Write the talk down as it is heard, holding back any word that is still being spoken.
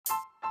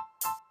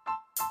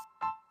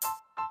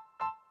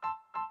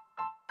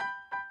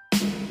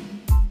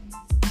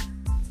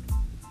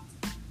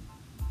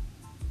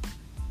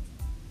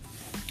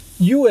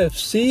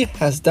UFC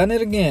has done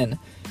it again.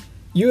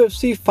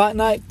 UFC Fight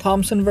Night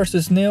Thompson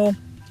versus Neal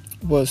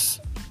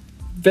was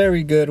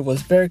very good,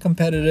 was very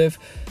competitive,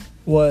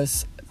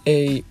 was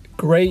a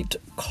great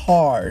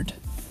card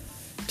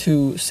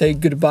to say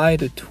goodbye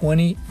to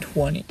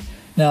 2020.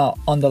 Now,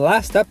 on the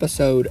last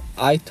episode,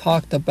 I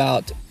talked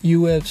about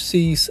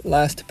UFC's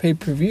last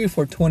pay-per-view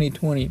for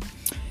 2020.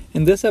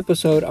 In this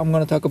episode, I'm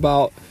going to talk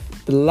about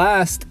the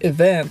last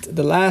event,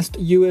 the last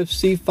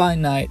UFC Fight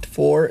Night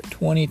for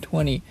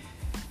 2020.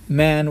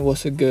 Man,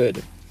 was it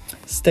good.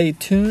 Stay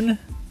tuned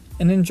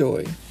and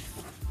enjoy.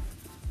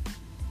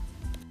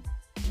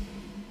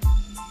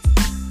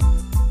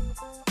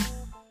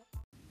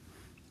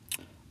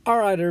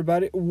 Alright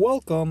everybody,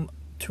 welcome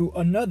to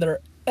another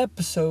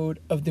episode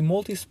of the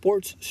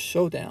Multisports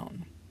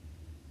Showdown.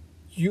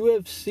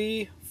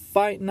 UFC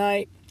Fight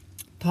Night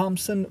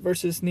Thompson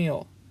versus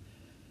Neal.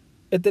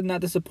 It did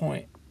not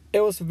disappoint. It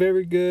was a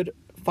very good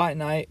fight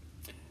night,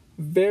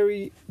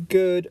 very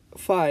good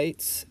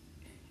fights,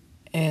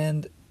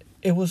 and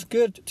it was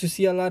good to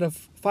see a lot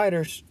of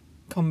fighters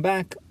come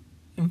back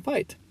and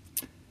fight.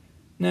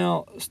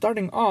 Now,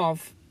 starting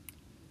off,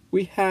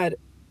 we had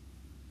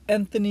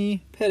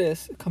Anthony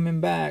Pettis coming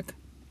back,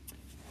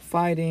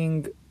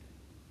 fighting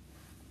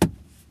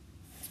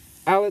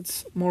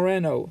Alex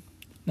Moreno.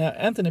 Now,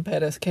 Anthony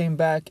Pettis came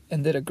back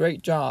and did a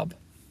great job.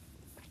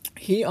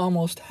 He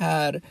almost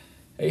had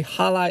a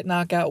highlight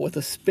knockout with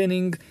a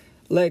spinning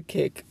leg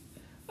kick.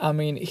 I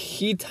mean,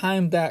 he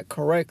timed that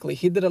correctly.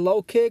 He did a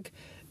low kick.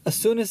 As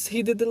soon as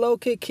he did the low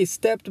kick, he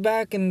stepped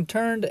back and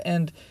turned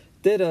and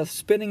did a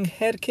spinning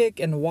head kick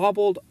and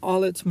wobbled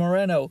Alex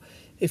Moreno.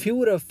 If he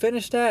would have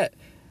finished that,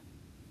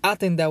 I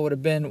think that would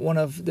have been one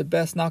of the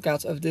best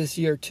knockouts of this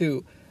year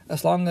too.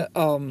 As long as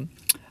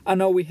I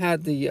know we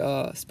had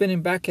the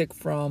spinning back kick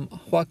from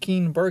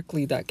Joaquin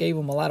Berkeley that gave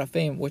him a lot of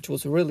fame, which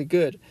was really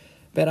good.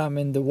 But I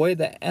mean, the way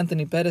that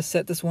Anthony Pettis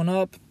set this one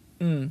up,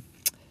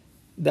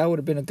 that would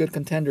have been a good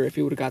contender if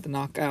he would have got the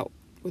knockout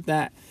with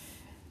that.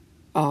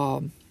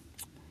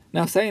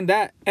 Now, saying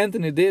that,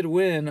 Anthony did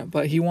win,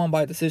 but he won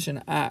by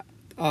decision at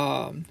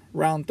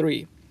round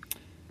 3.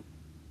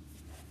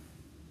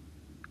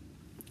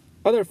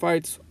 Other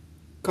fights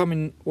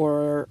coming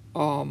were,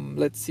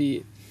 let's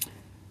see,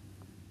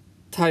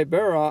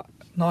 Tybura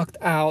knocked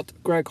out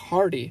Greg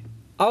Hardy.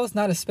 I was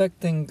not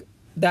expecting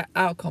that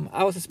outcome.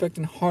 I was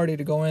expecting Hardy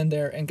to go in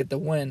there and get the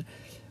win.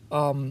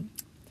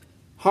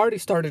 Hardy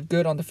started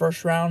good on the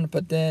first round,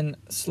 but then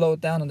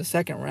slowed down in the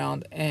second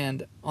round.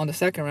 And on the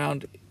second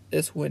round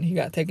is when he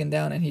got taken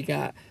down and he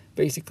got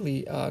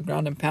basically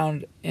ground and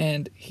pound,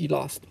 and he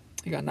lost.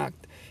 He got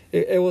knocked.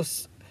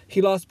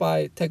 He lost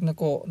by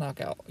technical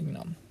knockout.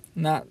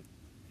 Not.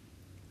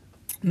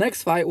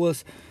 Next fight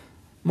was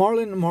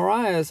Marlon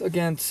Moraes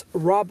against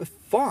Rob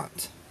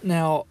Font.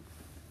 Now,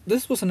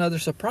 this was another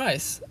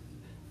surprise.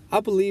 I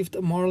believed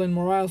Marlon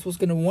Moraes was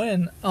gonna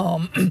win,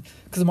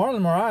 because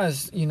Marlon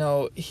Moraes,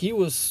 he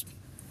was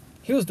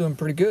doing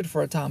pretty good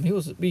for a time. He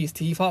was a beast.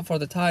 He fought for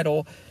the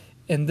title,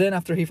 and then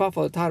after he fought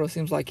for the title, it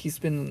seems like he's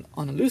been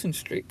on a losing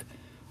streak.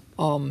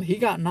 He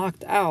got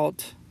knocked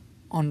out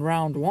on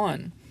round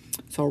 1,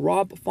 so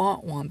Rob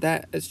Font won.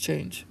 That has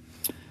changed.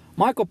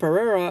 Michael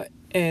Pereira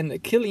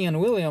and Killian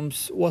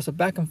Williams was a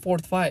back and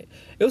forth fight.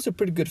 It was a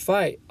pretty good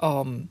fight.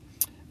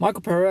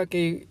 Michael Pereira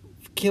gave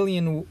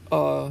Killian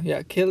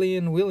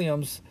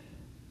Williams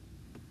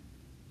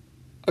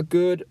a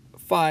good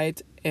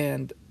fight,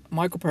 and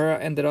Michael Pereira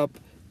ended up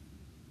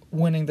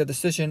winning the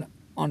decision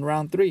on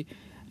round 3.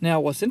 Now,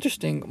 what's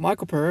interesting,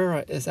 Michael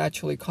Pereira is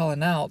actually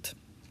calling out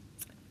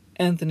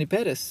Anthony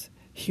Pettis.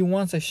 He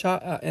wants a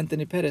shot at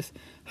Anthony Pettis.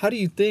 How do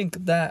you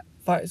think that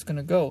fight is going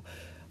to go?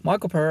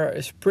 Michael Pereira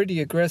is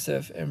pretty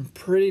aggressive and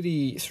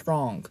pretty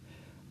strong.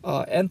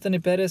 Anthony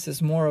Pettis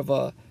is more of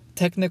a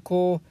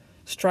technical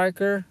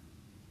striker.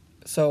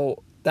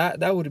 So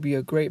that would be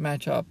a great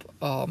matchup.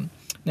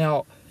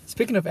 Now,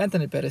 speaking of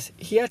Anthony Pettis,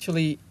 he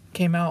actually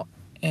came out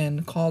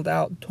and called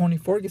out Tony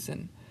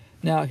Ferguson.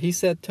 Now, he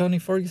said Tony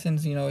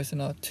Ferguson's, is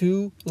in a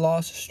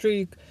 2-loss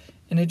streak,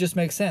 and it just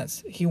makes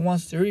sense. He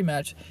wants the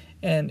rematch,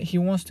 and he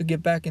wants to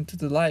get back into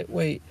the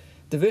lightweight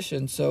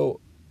division. So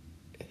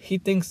he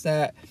thinks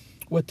that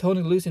with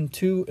Tony losing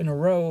 2 in a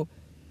row,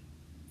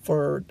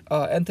 for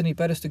Anthony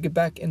Pettis to get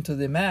back into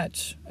the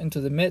match,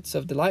 into the midst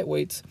of the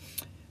lightweights,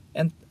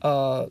 and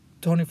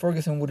Tony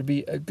Ferguson would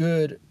be a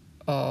good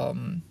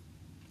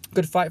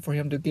fight for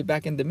him to get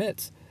back in the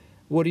midst.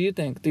 What do you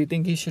think? Do you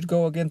think he should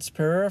go against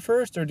Pereira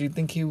first, or do you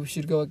think he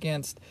should go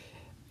against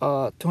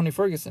Tony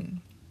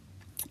Ferguson?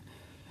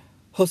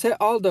 Jose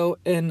Aldo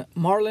and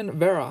Marlon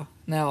Vera.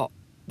 Now,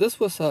 this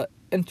was an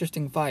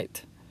interesting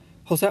fight.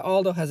 Jose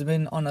Aldo has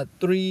been on a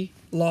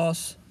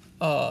 3-loss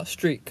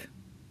streak.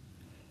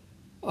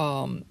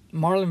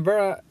 Marlon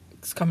Vera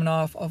is coming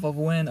off of a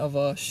win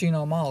of Sheen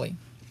O'Malley.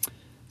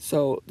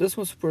 So this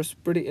was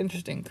pretty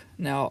interesting.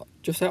 Now,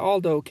 Jose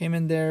Aldo came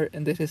in there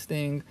and did his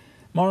thing.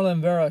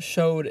 Marlon Vera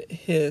showed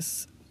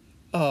his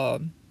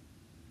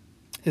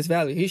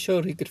value. He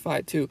showed he could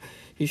fight too.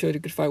 He showed he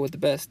could fight with the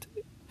best.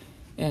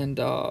 And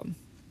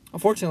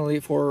unfortunately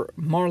for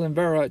Marlon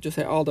Vera,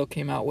 Jose Aldo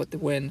came out with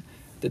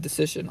the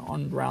decision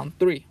on round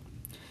 3.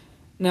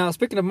 Now,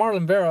 speaking of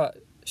Marlon Vera,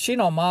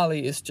 Sean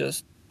O'Malley is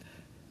just,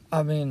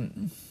 I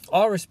mean,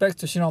 all respect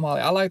to Sean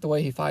O'Malley. I like the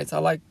way he fights. I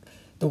like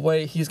the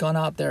way he's gone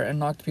out there and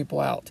knocked people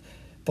out.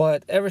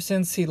 But ever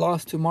since he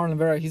lost to Marlon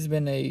Vera, he's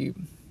been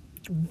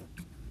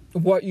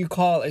what you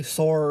call a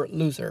sore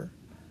loser.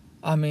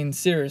 I mean,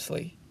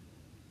 seriously.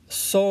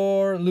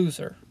 Sore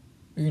loser.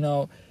 You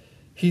know,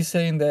 he's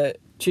saying that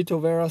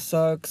Chito Vera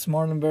sucks,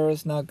 Marlon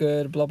Vera's not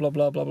good, blah, blah,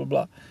 blah, blah, blah,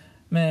 blah.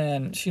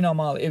 Man, Sean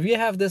O'Malley, if you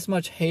have this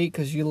much hate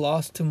because you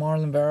lost to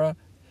Marlon Vera,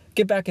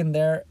 get back in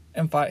there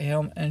and fight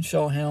him and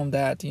show him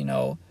that, you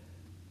know,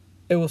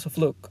 it was a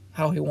fluke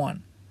how he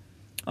won.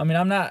 I mean,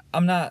 I'm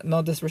not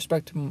no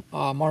disrespect to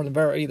Marlon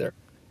Vera either.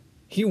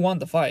 He won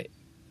the fight.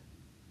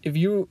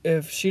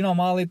 If Sean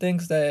O'Malley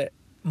thinks that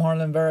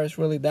Marlon Vera is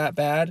really that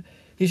bad,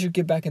 he should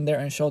get back in there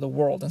and show the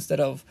world instead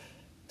of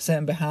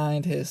sitting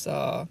behind his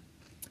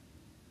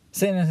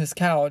sitting in his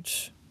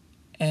couch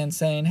and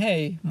saying,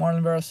 hey,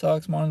 Marlon Vera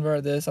sucks, Marlon Vera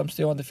this, I'm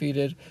still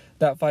undefeated,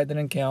 that fight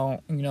didn't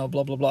count, you know,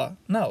 blah, blah, blah.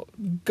 No,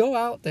 go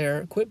out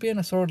there, quit being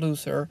a sore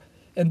loser,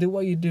 and do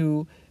what you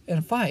do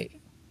and fight,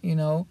 you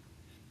know.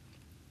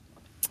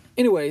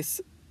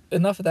 Anyways,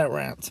 enough of that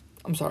rant.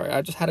 I'm sorry,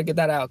 I just had to get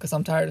that out because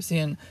I'm tired of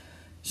seeing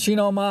Sean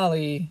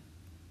O'Malley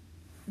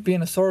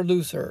being a sore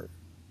loser.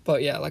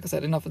 But yeah, like I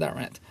said, enough of that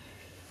rant.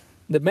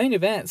 The main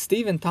event,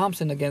 Stephen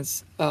Thompson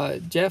against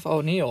Jeff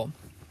O'Neal.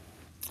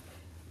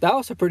 That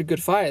was a pretty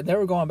good fight. They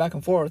were going back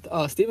and forth.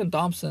 Stephen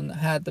Thompson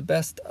had the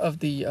best of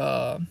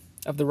the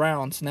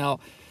rounds. Now,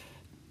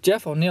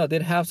 Jeff O'Neal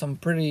did have some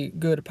pretty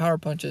good power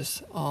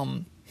punches.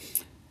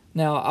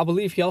 Now, I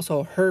believe he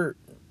also hurt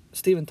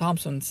Stephen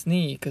Thompson's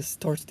knee because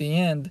towards the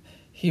end,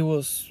 he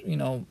was, you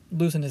know,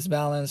 losing his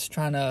balance,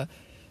 trying to,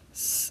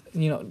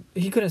 you know,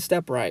 he couldn't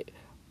step right.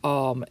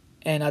 And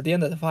at the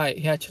end of the fight,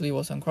 he actually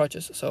was on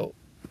crutches. So,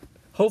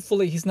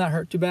 hopefully he's not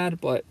hurt too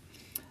bad, but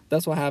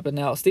that's what happened.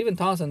 Now, Stephen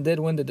Thompson did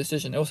win the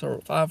decision. It was a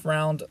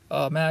 5-round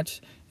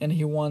match, and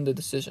he won the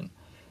decision,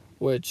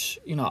 which,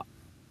 you know,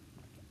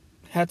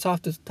 hats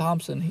off to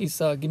Thompson. He's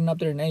getting up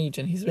there in age,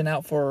 and he's been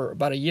out for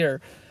about a year.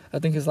 I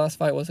think his last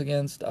fight was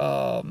against,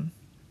 what's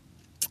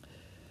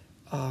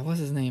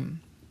his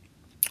name?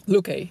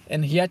 Luque,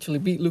 and he actually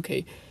beat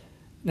Luque.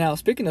 Now,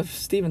 speaking of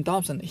Stephen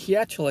Thompson, he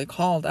actually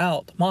called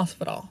out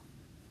Masvidal.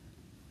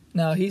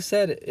 Now, he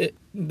said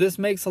this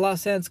makes a lot of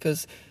sense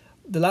because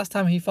the last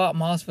time he fought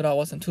Masvidal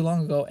wasn't too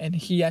long ago, and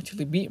he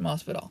actually beat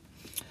Masvidal.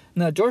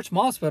 Now, George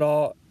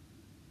Masvidal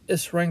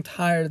is ranked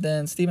higher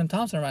than Stephen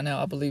Thompson right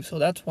now, I believe, so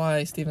that's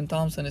why Stephen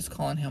Thompson is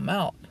calling him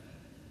out.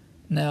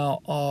 Now,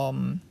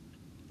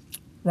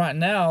 right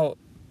now,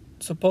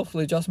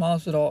 supposedly George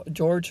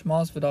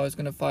Masvidal is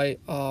going to fight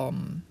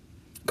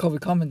Colby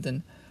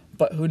Covington,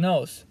 but who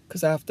knows?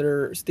 Because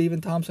after Stephen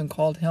Thompson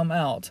called him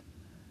out,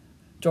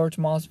 George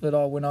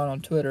Masvidal went on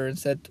Twitter and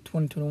said,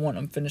 2021,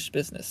 unfinished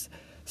business.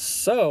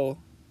 So,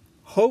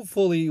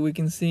 hopefully we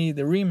can see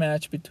the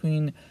rematch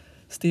between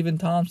Stephen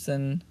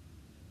Thompson,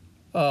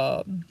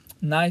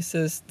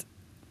 nicest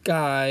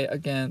guy,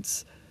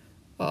 against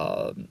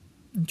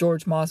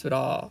George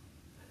Masvidal,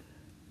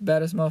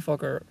 baddest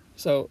motherfucker.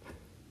 So,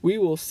 we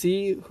will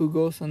see who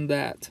goes on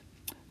that.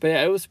 But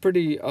yeah, it was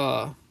pretty,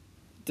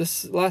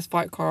 this last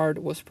fight card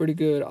was pretty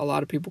good. A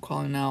lot of people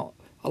calling out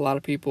a lot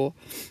of people.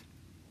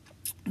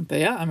 But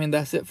yeah, I mean,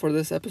 that's it for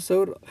this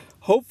episode.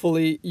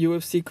 Hopefully,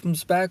 UFC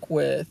comes back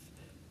with,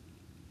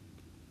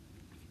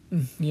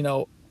 you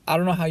know, I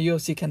don't know how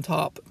UFC can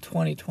top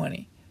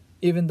 2020.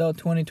 Even though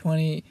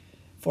 2020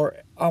 for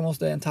almost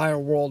the entire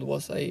world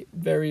was a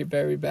very,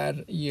 very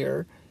bad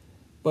year.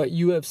 But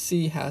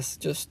UFC has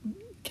just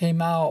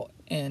came out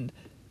and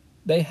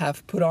they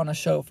have put on a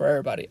show for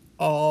everybody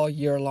all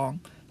year long.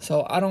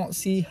 So I don't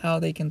see how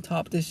they can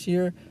top this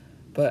year.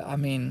 But, I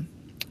mean,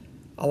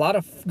 a lot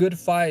of good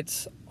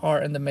fights are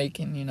in the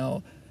making, you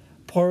know.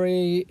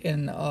 Poirier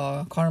and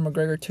Conor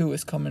McGregor 2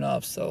 is coming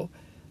up, so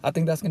I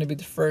think that's going to be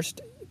the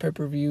first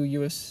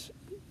pay-per-view,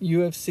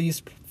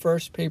 UFC's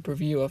first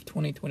pay-per-view of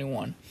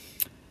 2021.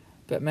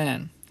 But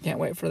man, can't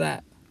wait for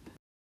that.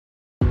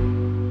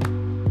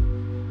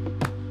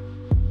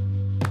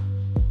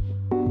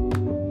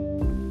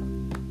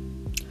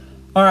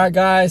 Alright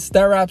guys,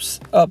 that wraps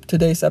up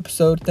today's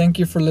episode. Thank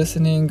you for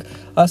listening.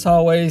 As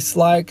always,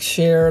 like,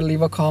 share,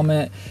 leave a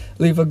comment,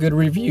 leave a good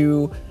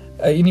review.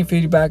 Any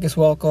feedback is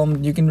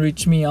welcome. You can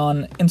reach me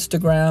on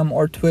Instagram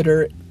or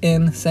Twitter,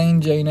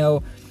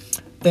 InsaneJano.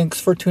 Thanks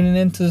for tuning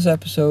in to this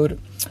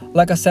episode.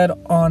 Like I said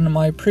on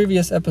my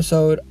previous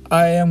episode,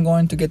 I am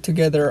going to get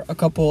together a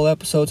couple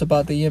episodes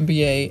about the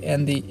NBA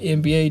and the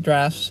NBA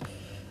drafts.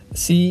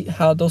 See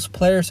how those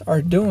players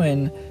are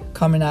doing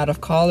coming out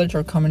of college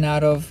or coming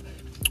out of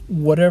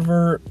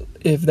whatever,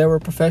 if they were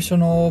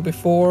professional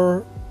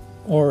before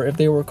or if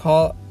they were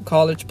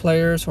college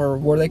players or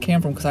where they came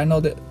from, because I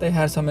know that they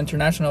had some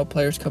international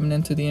players coming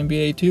into the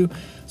NBA too.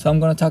 So I'm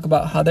going to talk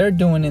about how they're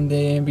doing in the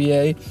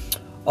NBA.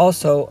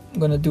 Also, I'm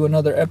going to do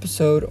another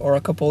episode or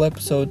a couple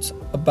episodes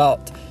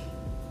about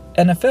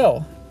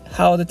NFL,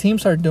 how the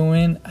teams are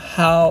doing,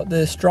 how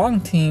the strong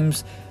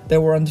teams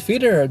that were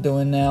undefeated are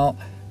doing now,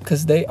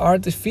 because they are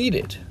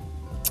defeated,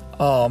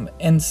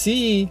 and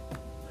see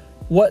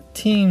what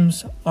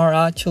teams are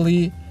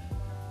actually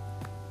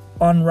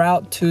en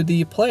route to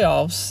the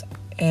playoffs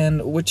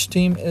and which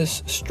team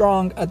is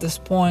strong at this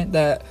point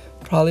that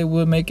probably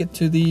will make it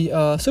to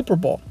the Super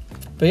Bowl.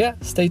 But yeah,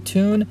 stay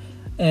tuned.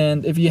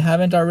 And if you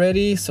haven't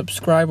already,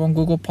 subscribe on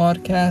Google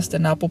Podcast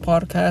and Apple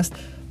Podcast.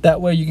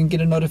 That way you can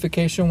get a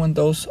notification when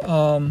those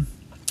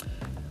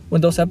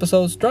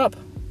episodes drop.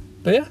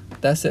 But yeah,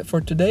 that's it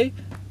for today.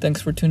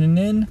 Thanks for tuning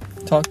in.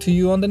 Talk to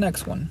you on the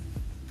next one.